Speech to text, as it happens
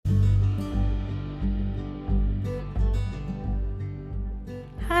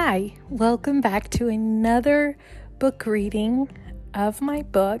Hi, welcome back to another book reading of my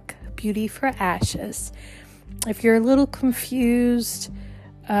book, Beauty for Ashes. If you're a little confused,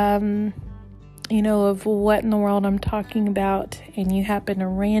 of what in the world I'm talking about, and you happen to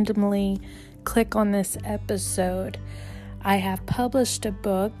randomly click on this episode, I have published a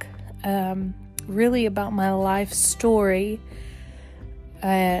book, really about my life story,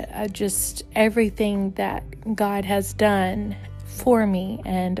 just everything that God has done for me.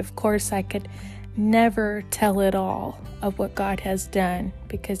 And of course, I could never tell it all of what God has done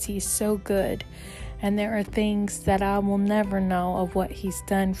because He's so good. And there are things that I will never know of what He's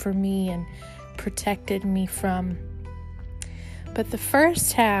done for me and protected me from. But the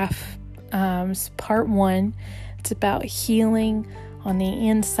first half is part one. It's about healing on the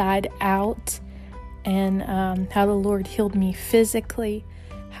inside out and how the Lord healed me physically,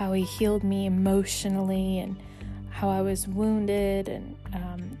 how He healed me emotionally, and how I was wounded and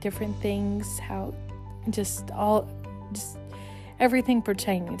different things, how just everything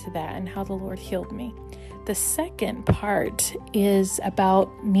pertaining to that and how the Lord healed me. The second part is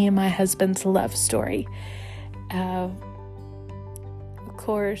about me and my husband's love story. Of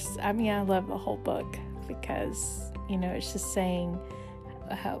course, I love the whole book because, it's just saying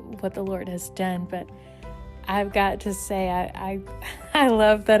what the Lord has done, but I've got to say, I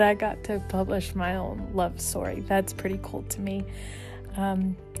love that I got to publish my own love story. That's pretty cool to me.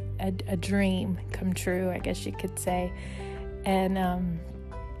 A dream come true, I guess you could say. And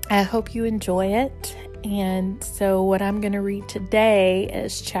I hope you enjoy it. And so what I'm going to read today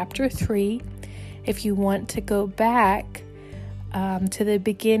is chapter 3. If you want to go back to the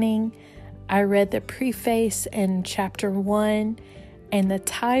beginning, I read the preface in chapter 1. And the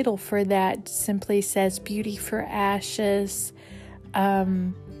title for that simply says Beauty for Ashes.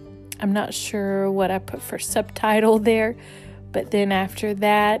 I'm not sure what I put for subtitle there. But then after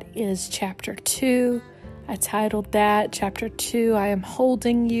that is chapter 2. I titled that chapter 2, I Am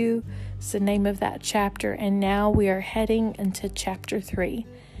Holding You. It's the name of that chapter. And now we are heading into chapter 3.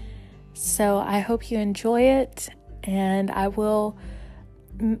 So I hope you enjoy it. And I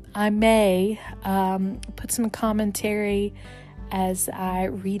may put some commentary as I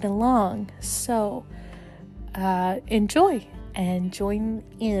read along. So enjoy and join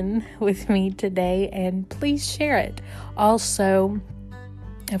in with me today, and please share it. Also,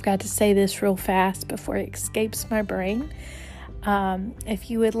 I've got to say this real fast before it escapes my brain. If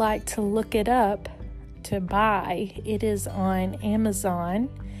you would like to look it up to buy, it is on Amazon,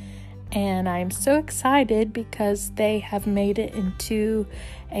 and I'm so excited because they have made it into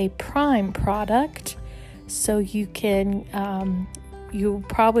a Prime product. So you can, you'll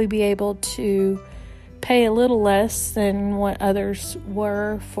probably be able to pay a little less than what others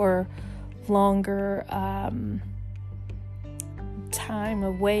were for longer time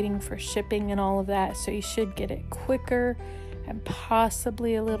of waiting for shipping and all of that. So you should get it quicker and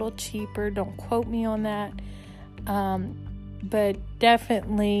possibly a little cheaper. Don't quote me on that. But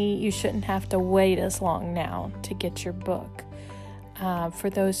definitely you shouldn't have to wait as long now to get your book. For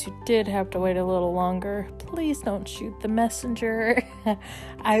those who did have to wait a little longer, please don't shoot the messenger.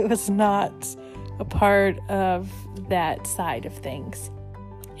 I was not a part of that side of things.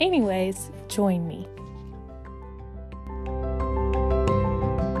 Anyways, join me.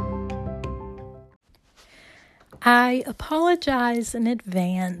 I apologize in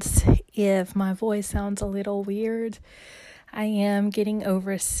advance if my voice sounds a little weird. I am getting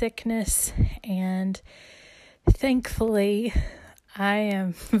over sickness, and thankfully I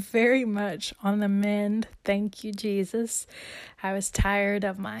am very much on the mend. Thank you, Jesus. I was tired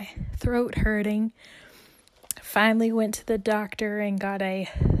of my throat hurting. Finally went to the doctor and got a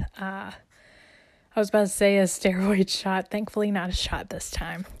steroid shot. Thankfully not a shot this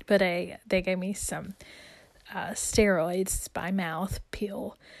time, but they gave me some steroids by mouth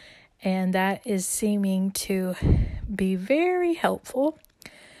pill. And that is seeming to be very helpful.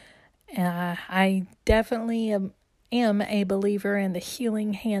 I definitely am a believer in the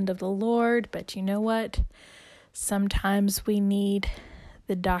healing hand of the Lord, but you know what? Sometimes we need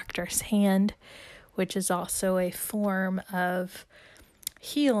the doctor's hand, which is also a form of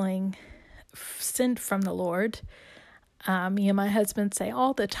healing sent from the Lord. Me and my husband say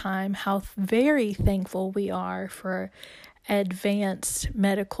all the time how very thankful we are for advanced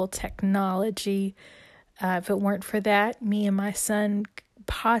medical technology. If it weren't for that, me and my son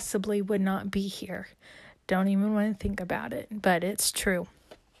possibly would not be here. Don't even want to think about it, but it's true.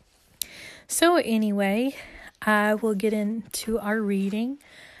 So anyway, I will get into our reading.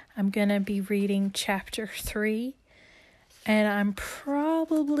 I'm going to be reading chapter 3, and I'm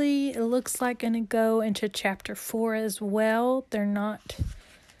probably, it looks like, going to go into chapter 4 as well. They're not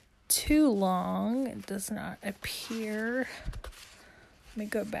too long. It does not appear. Let me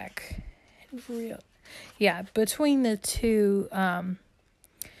go back. Between the two,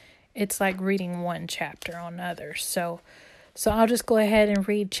 it's like reading one chapter on others. So I'll just go ahead and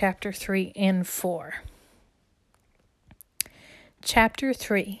read chapter 3 and 4. Chapter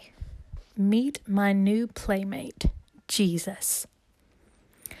 3. Meet my new playmate, Jesus.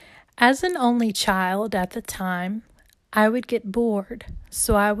 As an only child at the time, I would get bored,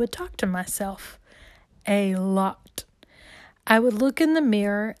 so I would talk to myself a lot. I would look in the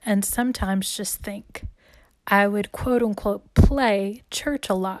mirror and sometimes just think. I would quote-unquote play church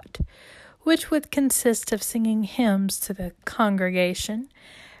a lot, which would consist of singing hymns to the congregation,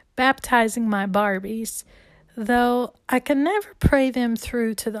 baptizing my Barbies, though I could never pray them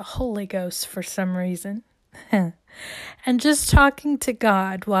through to the Holy Ghost for some reason, and just talking to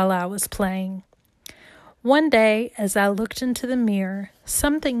God while I was playing. One day, as I looked into the mirror,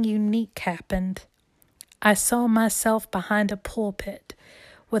 something unique happened. I saw myself behind a pulpit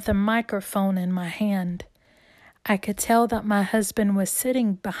with a microphone in my hand. I could tell that my husband was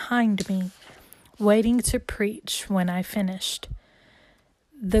sitting behind me, waiting to preach when I finished.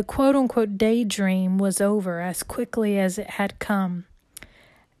 The quote-unquote daydream was over as quickly as it had come.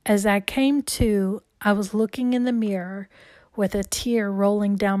 As I came to, I was looking in the mirror with a tear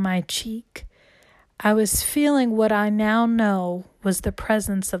rolling down my cheek. I was feeling what I now know was the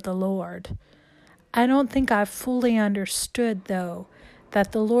presence of the Lord. I don't think I fully understood, though,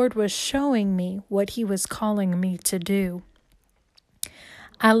 that the Lord was showing me what He was calling me to do.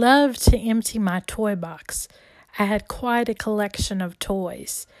 I loved to empty my toy box. I had quite a collection of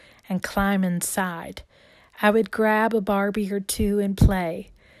toys and climb inside. I would grab a Barbie or two and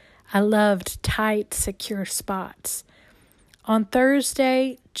play. I loved tight, secure spots. On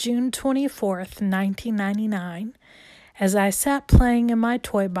Thursday, June 24th, 1999, as I sat playing in my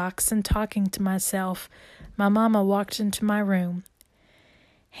toy box and talking to myself, my mama walked into my room.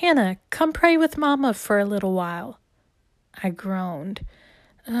 "Hannah, come pray with Mama for a little while." I groaned.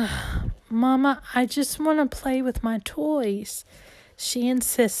 "Mama, I just want to play with my toys." She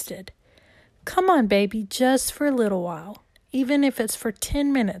insisted. "Come on, baby, just for a little while. Even if it's for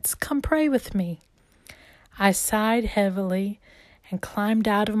 10 minutes, come pray with me." I sighed heavily and climbed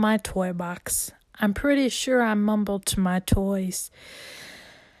out of my toy box. I'm pretty sure I mumbled to my toys,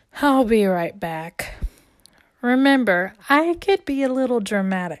 "I'll be right back." Remember, I could be a little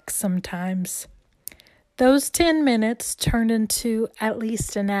dramatic sometimes. Those 10 minutes turned into at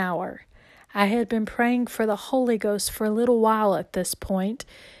least an hour. I had been praying for the Holy Ghost for a little while at this point,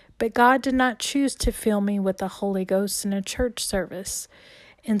 but God did not choose to fill me with the Holy Ghost in a church service.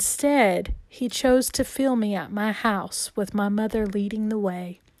 Instead, He chose to fill me at my house with my mother leading the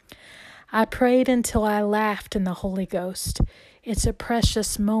way. I prayed until I laughed in the Holy Ghost. It's a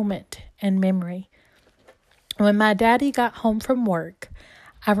precious moment and memory. When my daddy got home from work,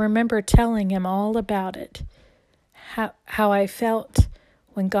 I remember telling him all about it, how I felt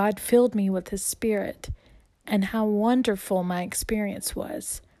when God filled me with His Spirit, and how wonderful my experience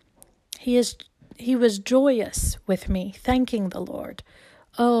was. He was joyous with me, thanking the Lord.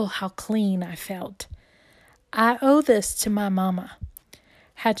 Oh, how clean I felt. I owe this to my mama.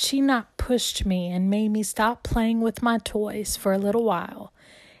 Had she not pushed me and made me stop playing with my toys for a little while,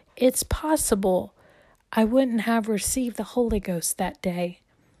 it's possible I wouldn't have received the Holy Ghost that day.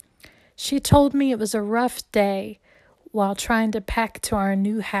 She told me it was a rough day while trying to pack to our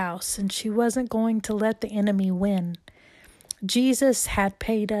new house, and she wasn't going to let the enemy win. Jesus had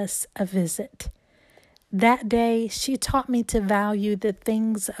paid us a visit. That day, she taught me to value the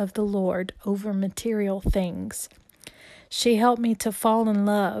things of the Lord over material things. She helped me to fall in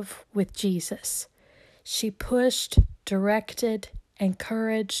love with Jesus. She pushed, directed,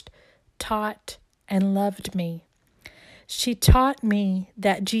 encouraged, taught, and loved me. She taught me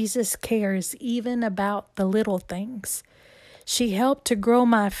that Jesus cares even about the little things. She helped to grow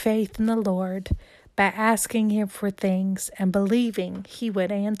my faith in the Lord by asking Him for things and believing He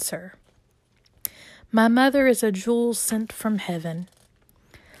would answer. My mother is a jewel sent from heaven.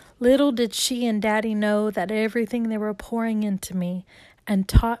 Little did she and Daddy know that everything they were pouring into me and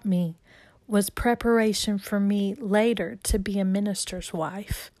taught me was preparation for me later to be a minister's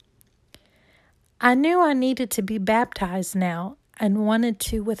wife. I knew I needed to be baptized now and wanted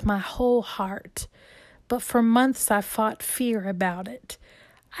to with my whole heart, but for months I fought fear about it.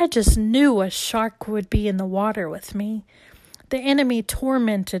 I just knew a shark would be in the water with me. The enemy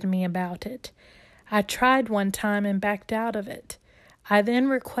tormented me about it. I tried one time and backed out of it. I then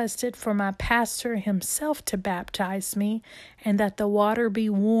requested for my pastor himself to baptize me and that the water be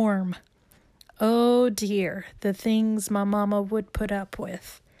warm. Oh dear, the things my mama would put up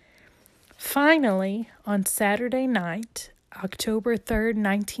with. Finally, on Saturday night, October 3rd,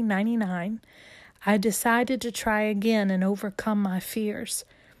 1999, I decided to try again and overcome my fears.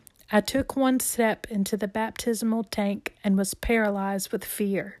 I took one step into the baptismal tank and was paralyzed with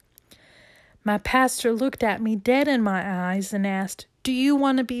fear. My pastor looked at me dead in my eyes and asked, "Do you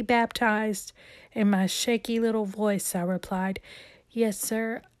want to be baptized?" In my shaky little voice, I replied, "Yes,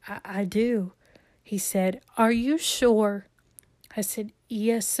 sir, I do." He said, "Are you sure?" I said,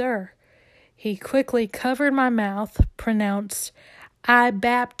 "Yes, sir." He quickly covered my mouth, pronounced, "I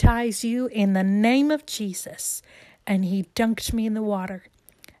baptize you in the name of Jesus," and he dunked me in the water.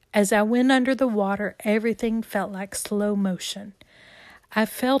 As I went under the water, everything felt like slow motion. I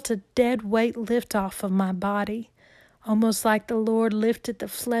felt a dead weight lift off of my body, almost like the Lord lifted the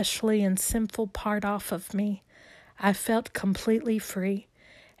fleshly and sinful part off of me. I felt completely free.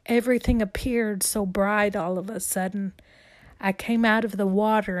 Everything appeared so bright all of a sudden. I came out of the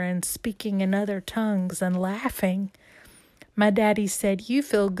water and speaking in other tongues and laughing. My daddy said, "You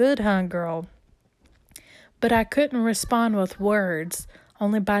feel good, huh, girl?" But I couldn't respond with words,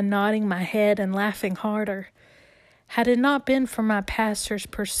 only by nodding my head and laughing harder. Had it not been for my pastor's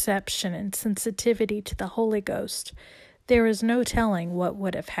perception and sensitivity to the Holy Ghost, there is no telling what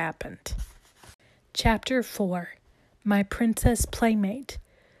would have happened. Chapter 4. My Princess Playmate,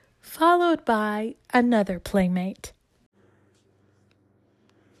 followed by another playmate.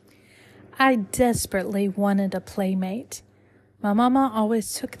 I desperately wanted a playmate. My mama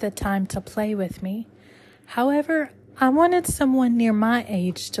always took the time to play with me. However, I wanted someone near my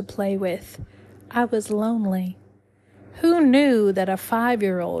age to play with. I was lonely. Who knew that a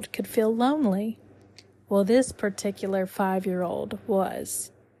 5-year-old could feel lonely? Well, this particular 5-year-old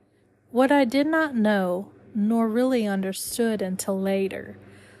was. What I did not know, nor really understood until later,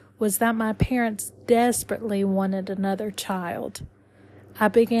 was that my parents desperately wanted another child. I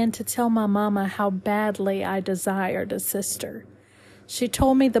began to tell my mama how badly I desired a sister. She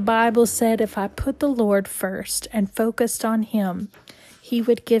told me the Bible said if I put the Lord first and focused on Him, He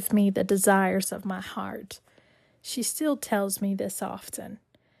would give me the desires of my heart. She still tells me this often.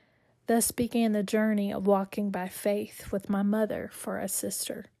 Thus began the journey of walking by faith with my mother for a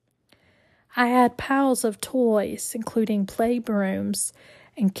sister. I had piles of toys, including play brooms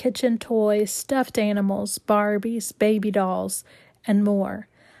and kitchen toys, stuffed animals, Barbies, baby dolls, and more.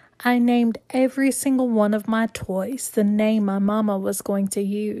 I named every single one of my toys the name my mama was going to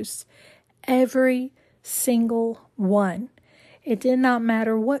use. Every single one. It did not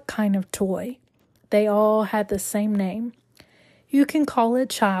matter what kind of toy. They all had the same name. You can call it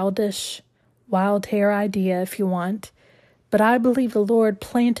childish, wild hair idea if you want, but I believe the Lord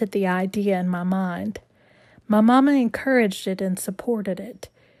planted the idea in my mind. My mama encouraged it and supported it.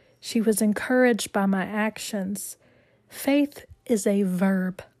 She was encouraged by my actions. Faith is a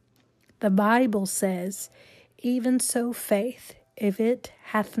verb. The Bible says, "Even so faith, if it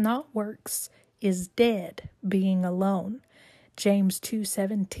hath not works, is dead, being alone." James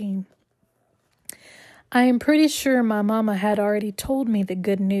 2:17. I am pretty sure my mama had already told me the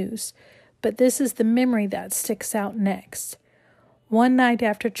good news, but this is the memory that sticks out next. One night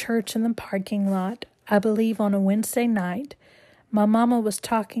after church in the parking lot, I believe on a Wednesday night, my mama was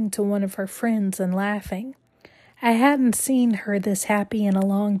talking to one of her friends and laughing. I hadn't seen her this happy in a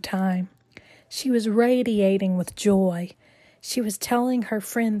long time. She was radiating with joy. She was telling her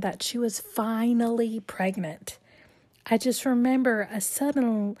friend that she was finally pregnant. I just remember a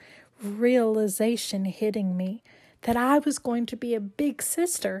sudden realization hitting me that I was going to be a big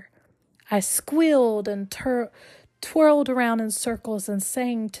sister. I squealed and twirled around in circles and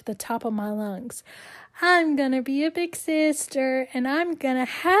sang to the top of my lungs, "I'm going to be a big sister and I'm going to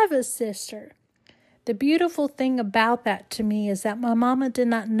have a sister." The beautiful thing about that to me is that my mama did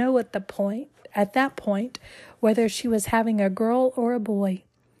not know at that point whether she was having a girl or a boy.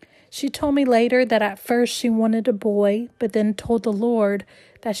 She told me later that at first she wanted a boy, but then told the Lord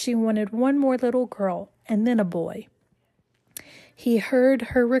that she wanted one more little girl and then a boy. He heard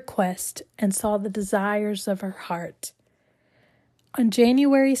her request and saw the desires of her heart. On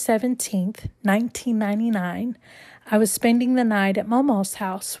January 17th, 1999, I was spending the night at Mama's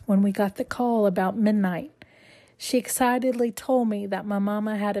house when we got the call about midnight. She excitedly told me that my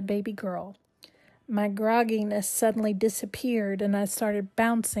mama had a baby girl. My grogginess suddenly disappeared, and I started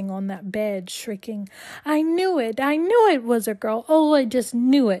bouncing on that bed, shrieking, I knew it was a girl. Oh, I just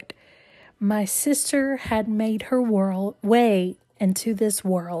knew it." My sister had made her way into this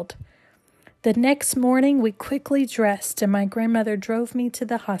world. The next morning, we quickly dressed, and my grandmother drove me to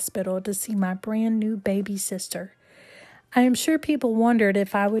the hospital to see my brand new baby sister. I am sure people wondered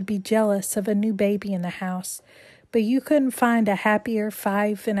if I would be jealous of a new baby in the house, but you couldn't find a happier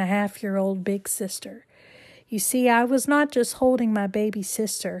 5.5-year-old big sister. You see, I was not just holding my baby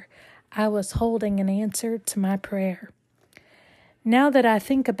sister, I was holding an answer to my prayer. Now that I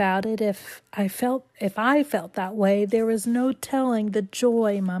think about it, if I felt that way, there was no telling the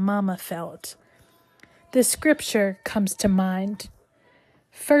joy my mama felt. The scripture comes to mind.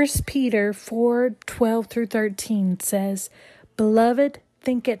 1 Peter 4:12-13 says, "Beloved,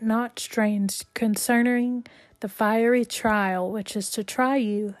 think it not strange concerning the fiery trial, which is to try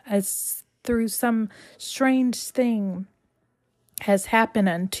you as through some strange thing has happened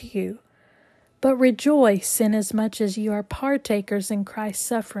unto you. But rejoice inasmuch as you are partakers in Christ's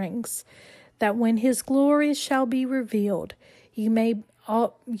sufferings, that when his glory shall be revealed, ye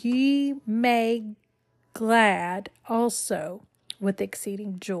may glad also with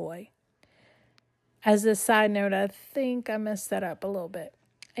exceeding joy." As a side note, I think I messed that up a little bit.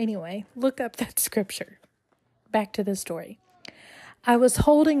 Anyway, look up that scripture. Back to the story. I was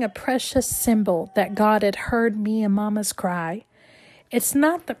holding a precious symbol that God had heard me and Mama's cry. It's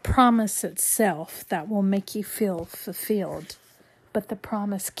not the promise itself that will make you feel fulfilled, but the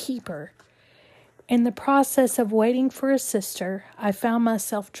promise keeper. In the process of waiting for a sister, I found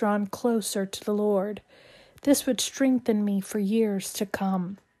myself drawn closer to the Lord. This would strengthen me for years to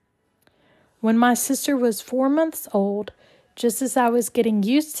come. When my sister was 4 months old, just as I was getting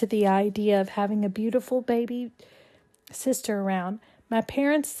used to the idea of having a beautiful baby sister around, my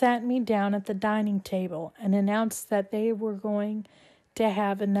parents sat me down at the dining table and announced that they were going to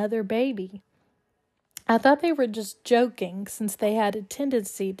have another baby. I thought they were just joking since they had a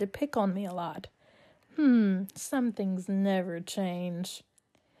tendency to pick on me a lot. Some things never change.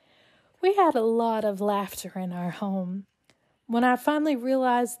 We had a lot of laughter in our home. When I finally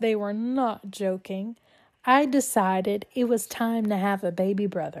realized they were not joking, I decided it was time to have a baby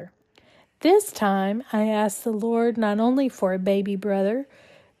brother. This time, I asked the Lord not only for a baby brother,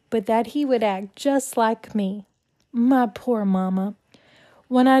 but that he would act just like me. My poor mama.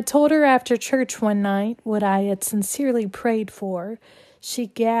 When I told her after church one night what I had sincerely prayed for, she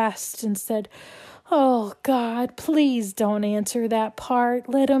gasped and said, "Oh, God, please don't answer that part.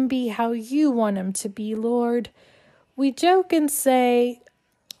 Let him be how you want him to be, Lord." We joke and say,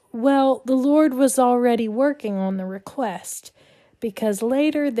 well, the Lord was already working on the request, because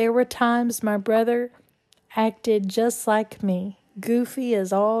later there were times my brother acted just like me, goofy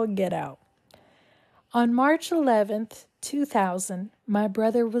as all get out. On March 11th, 2000, my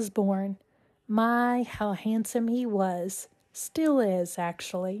brother was born. My, how handsome he was. Still is,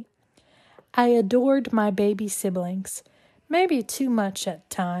 actually. I adored my baby siblings, maybe too much at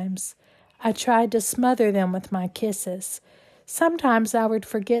times. I tried to smother them with my kisses. Sometimes I would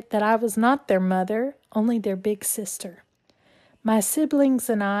forget that I was not their mother, only their big sister. My siblings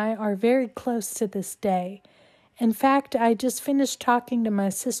and I are very close to this day. In fact, I just finished talking to my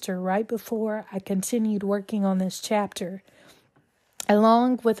sister right before I continued working on this chapter.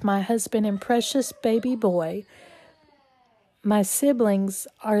 Along with my husband and precious baby boy, my siblings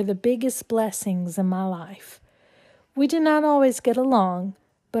are the biggest blessings in my life. We did not always get along,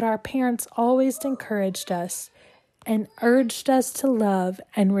 but our parents always encouraged us and urged us to love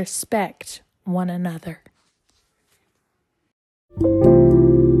and respect one another.